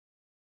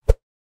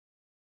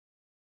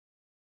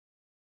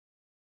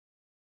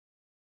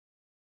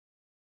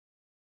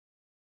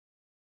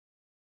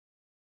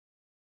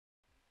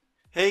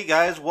Hey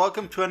guys,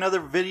 welcome to another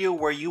video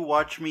where you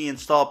watch me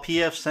install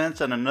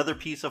pfSense on another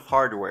piece of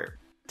hardware.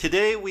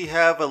 Today we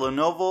have a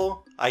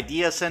Lenovo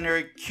Idea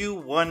Center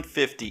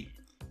Q150.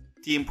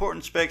 The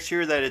important specs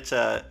here that it's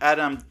a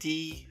Atom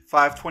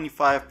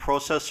D525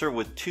 processor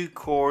with 2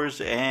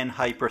 cores and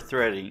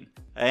hyper-threading,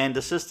 and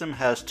the system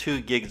has 2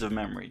 gigs of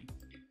memory.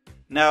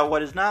 Now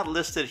what is not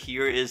listed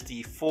here is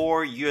the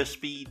 4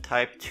 USB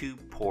Type 2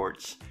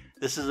 ports.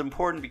 This is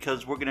important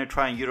because we're going to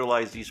try and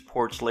utilize these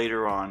ports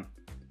later on.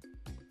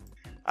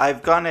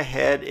 I've gone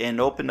ahead and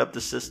opened up the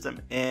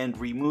system and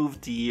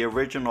removed the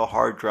original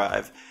hard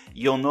drive.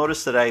 You'll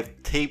notice that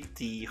I've taped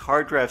the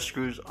hard drive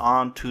screws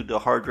onto the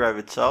hard drive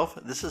itself.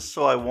 This is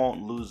so I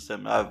won't lose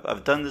them.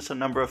 I've done this a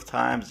number of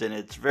times and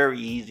it's very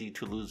easy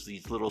to lose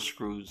these little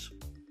screws.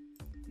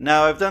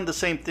 Now I've done the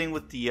same thing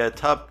with the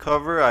top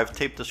cover. I've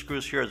taped the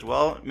screws here as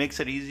well. It makes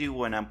it easy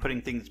when I'm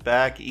putting things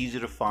back, easy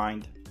to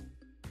find.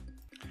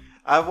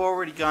 I've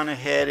already gone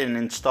ahead and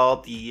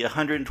installed the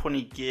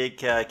 120 gig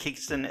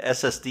Kingston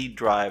SSD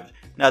drive.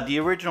 Now the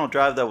original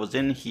drive that was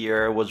in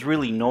here was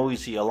really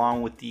noisy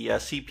along with the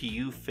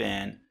CPU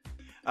fan.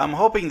 I'm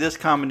hoping this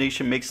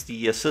combination makes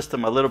the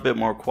system a little bit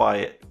more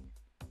quiet.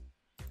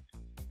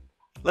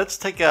 Let's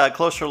take a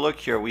closer look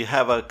here. We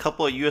have a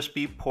couple of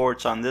USB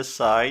ports on this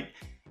side,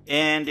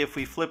 and if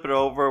we flip it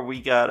over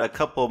we got a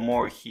couple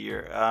more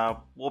here.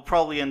 We'll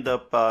probably end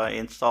up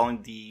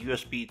installing the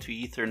USB to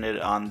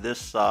Ethernet on this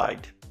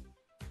side.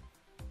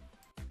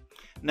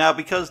 Now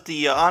because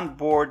the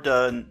onboard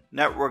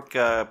network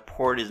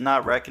port is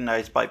not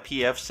recognized by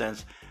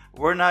pfSense,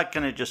 we're not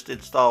going to just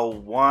install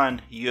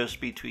one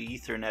USB to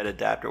Ethernet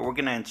adapter, we're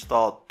going to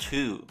install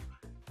 2.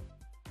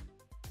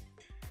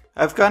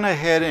 I've gone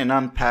ahead and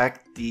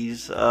unpacked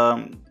these.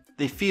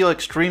 They feel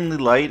extremely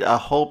light. I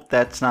hope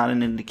that's not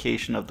an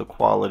indication of the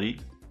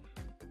quality.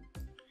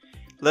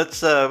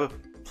 Let's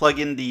plug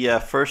in the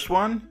first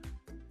one,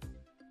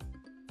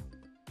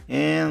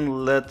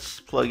 and let's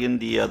plug in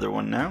the other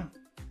one now.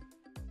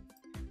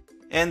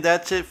 And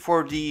that's it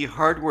for the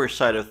hardware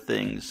side of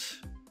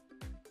things.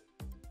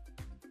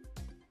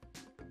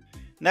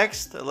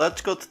 Next, let's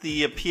go to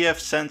the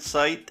pfSense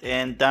site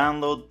and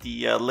download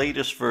the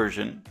latest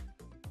version.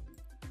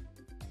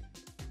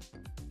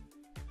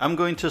 I'm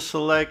going to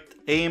select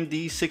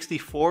AMD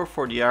 64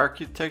 for the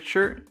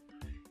architecture,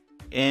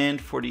 and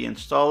for the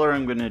installer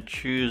I'm going to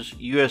choose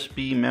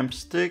USB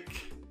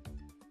memstick,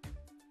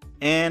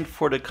 and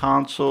for the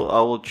console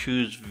I will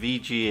choose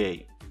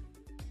VGA.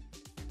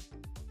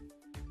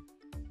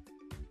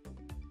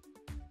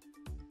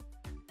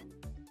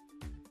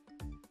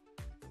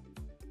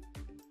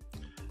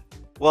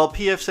 While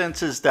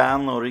pfSense is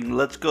downloading,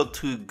 let's go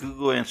to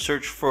Google and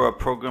search for a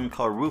program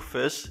called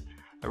Rufus.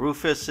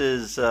 Rufus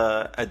is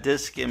a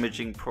disk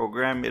imaging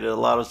program. It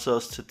allows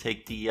us to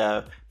take the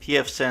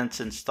pfSense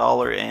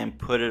installer and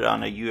put it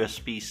on a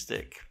USB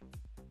stick.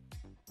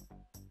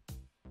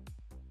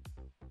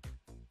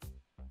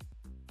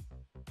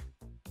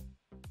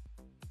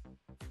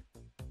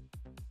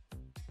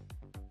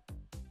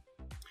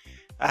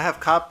 I have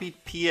copied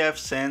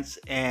pfSense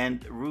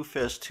and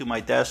Rufus to my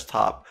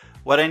desktop.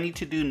 What I need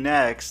to do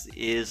next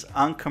is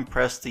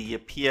uncompress the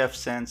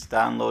pfSense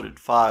downloaded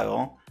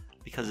file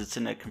because it's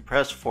in a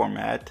compressed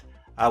format.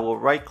 I will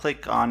right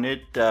click on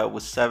it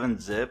with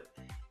 7-zip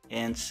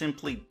and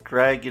simply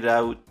drag it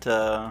out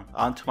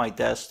onto my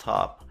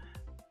desktop.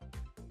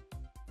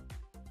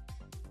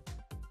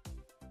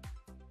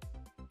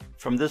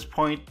 From this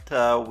point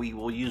we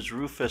will use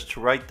Rufus to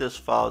write this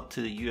file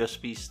to the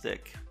USB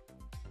stick.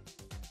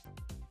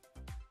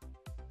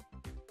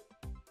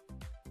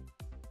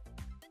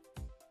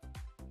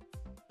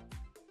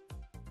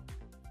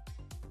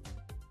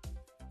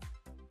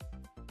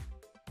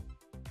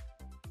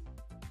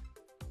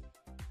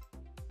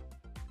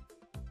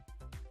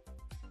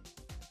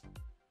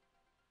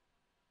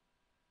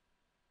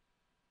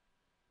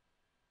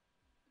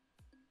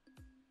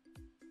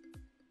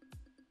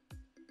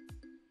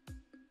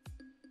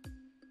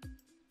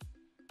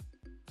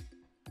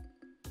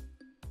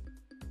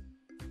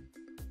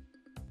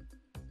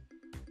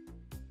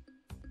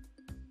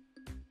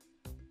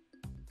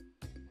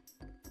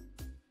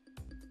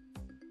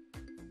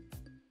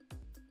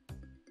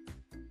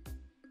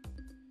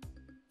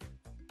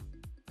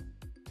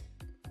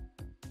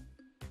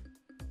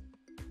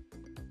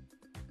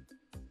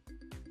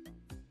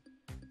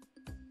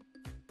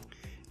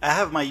 I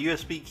have my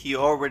USB key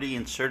already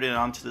inserted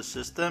onto the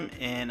system,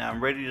 and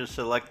I'm ready to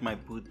select my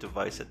boot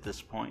device at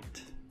this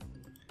point.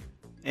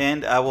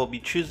 And I will be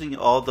choosing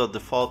all the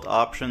default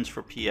options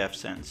for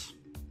pfSense.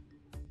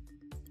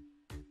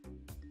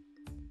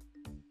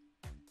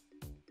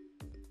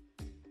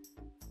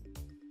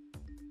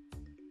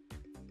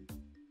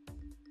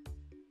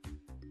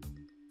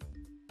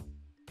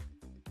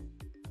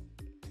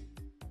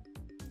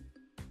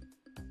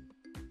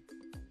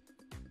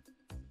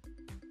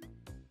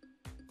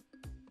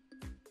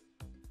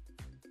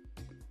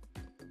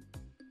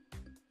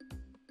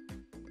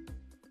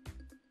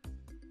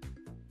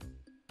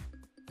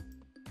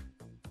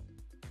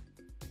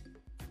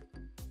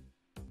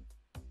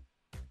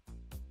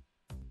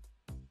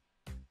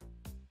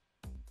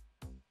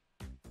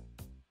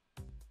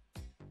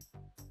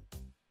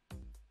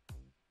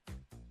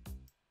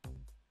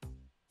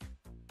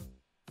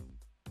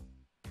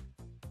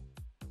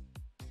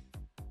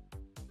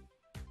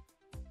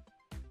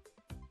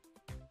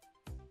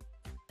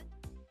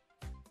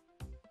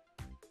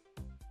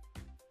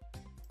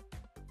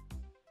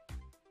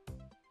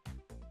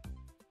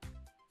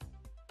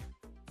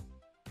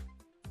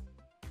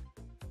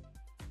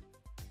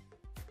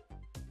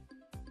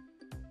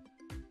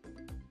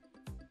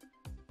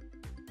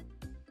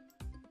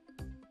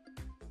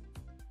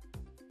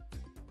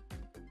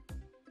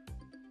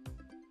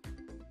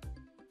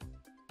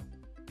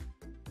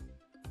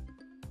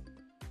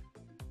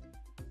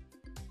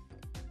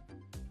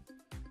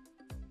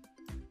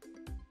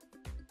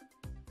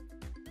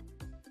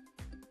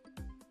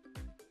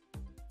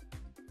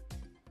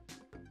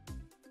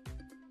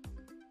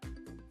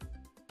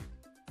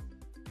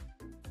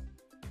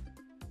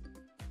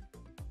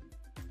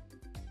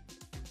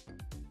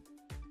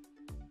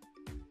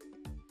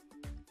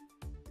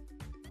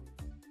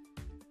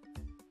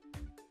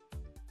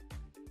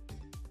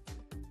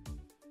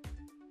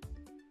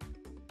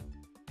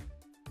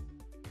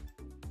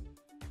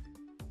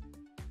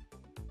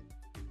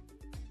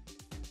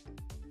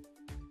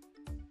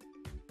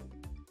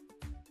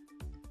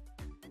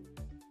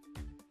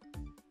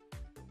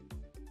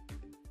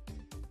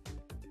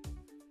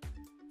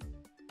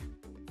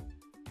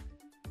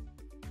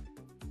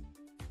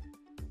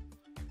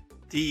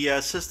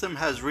 The system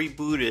has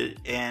rebooted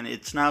and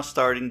it's now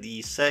starting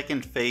the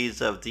second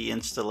phase of the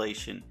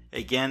installation.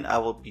 Again, I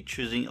will be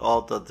choosing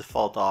all the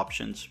default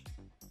options.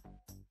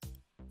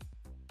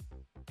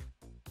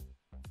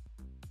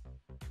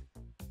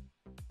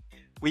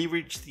 We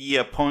reached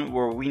the point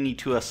where we need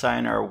to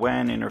assign our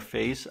WAN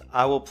interface.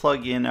 I will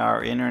plug in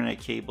our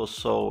internet cable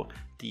so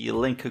the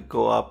link could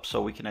go up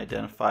so we can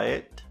identify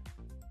it.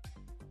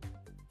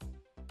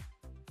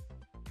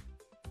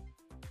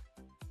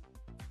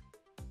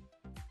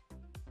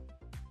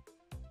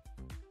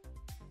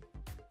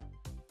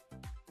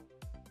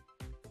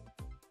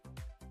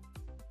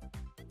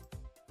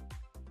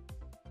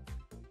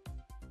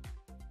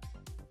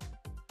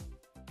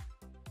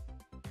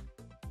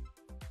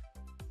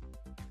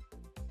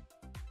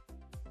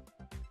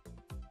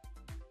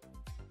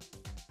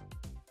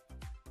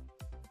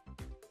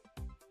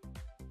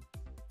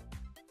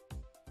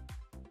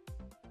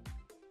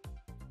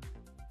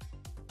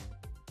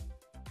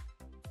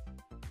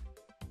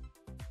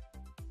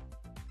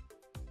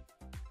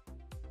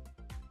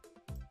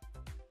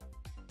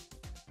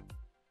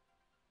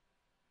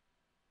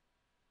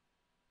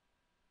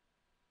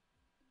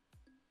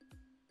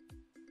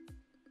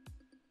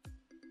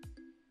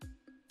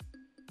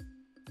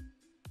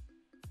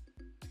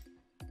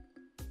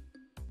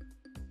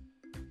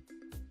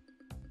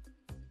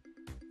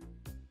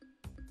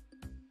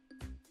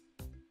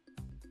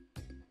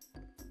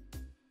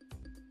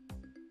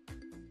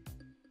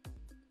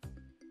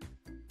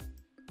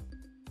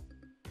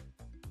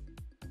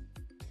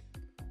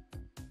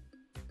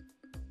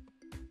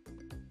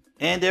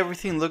 And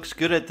everything looks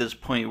good at this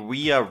point.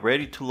 We are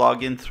ready to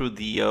log in through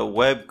the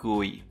web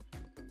GUI.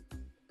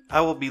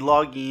 I will be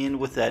logging in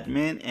with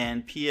admin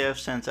and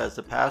pfsense as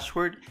the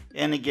password,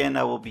 and again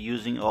I will be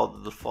using all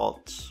the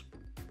defaults.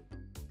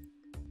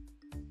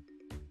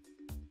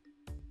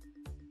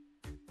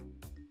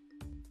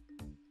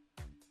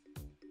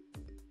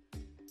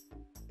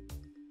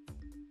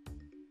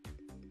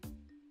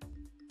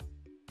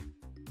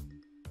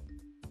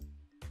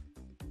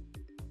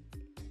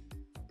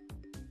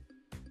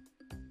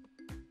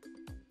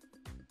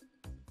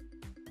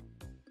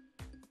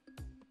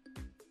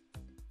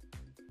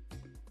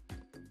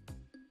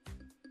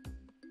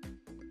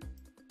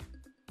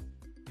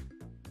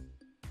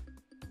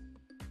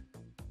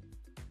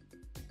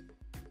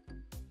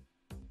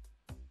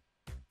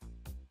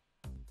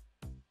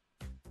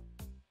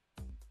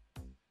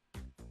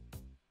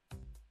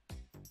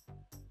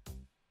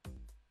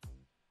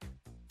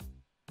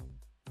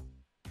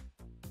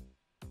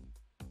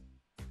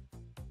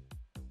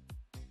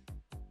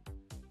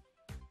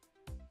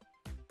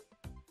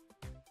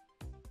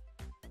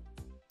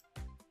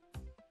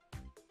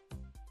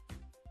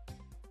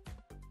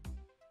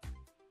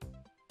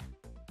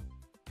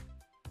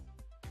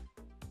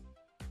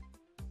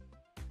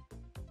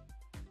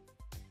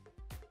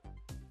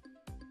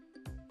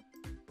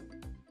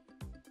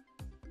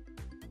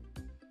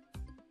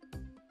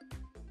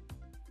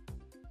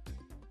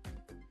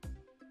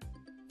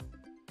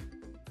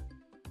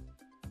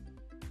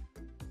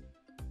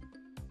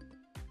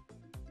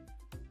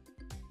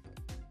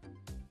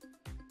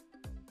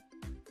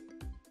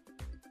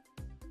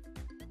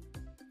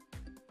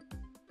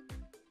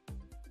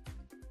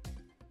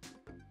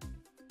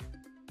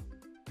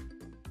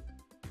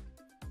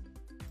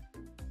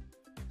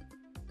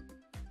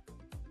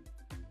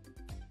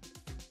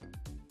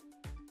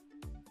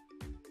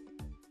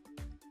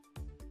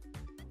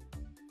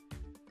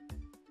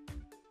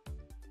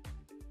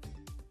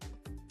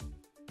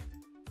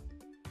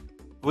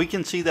 We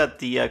can see that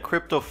the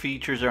crypto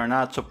features are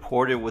not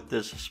supported with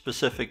this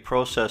specific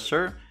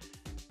processor,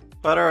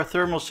 but our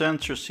thermal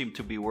sensors seem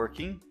to be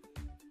working.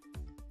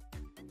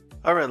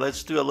 Alright,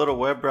 let's do a little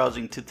web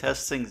browsing to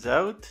test things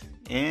out,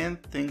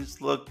 and things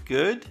look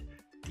good.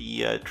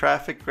 The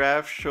traffic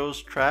graph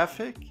shows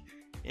traffic,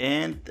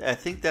 and I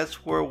think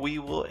that's where we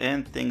will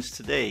end things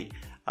today.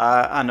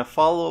 On a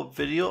follow-up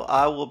video,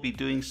 I will be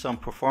doing some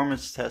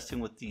performance testing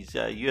with these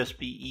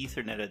USB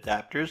Ethernet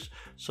adapters,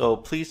 so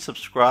please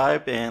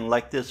subscribe and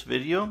like this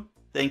video.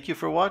 Thank you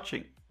for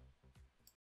watching.